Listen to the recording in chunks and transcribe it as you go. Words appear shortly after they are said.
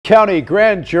County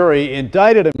grand jury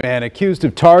indicted a man accused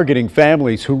of targeting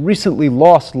families who recently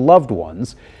lost loved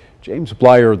ones. James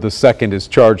Blyer II is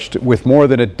charged with more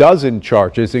than a dozen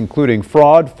charges, including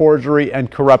fraud, forgery,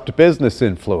 and corrupt business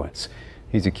influence.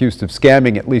 He's accused of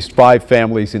scamming at least 5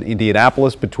 families in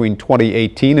Indianapolis between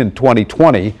 2018 and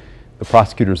 2020. The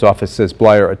prosecutor's office says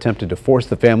Blyer attempted to force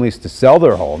the families to sell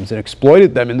their homes and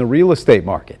exploited them in the real estate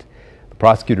market. The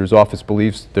prosecutor's office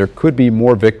believes there could be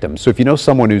more victims. So if you know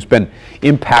someone who's been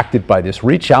impacted by this,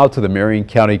 reach out to the Marion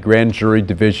County Grand Jury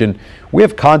Division. We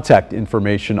have contact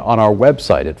information on our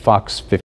website at Fox 15.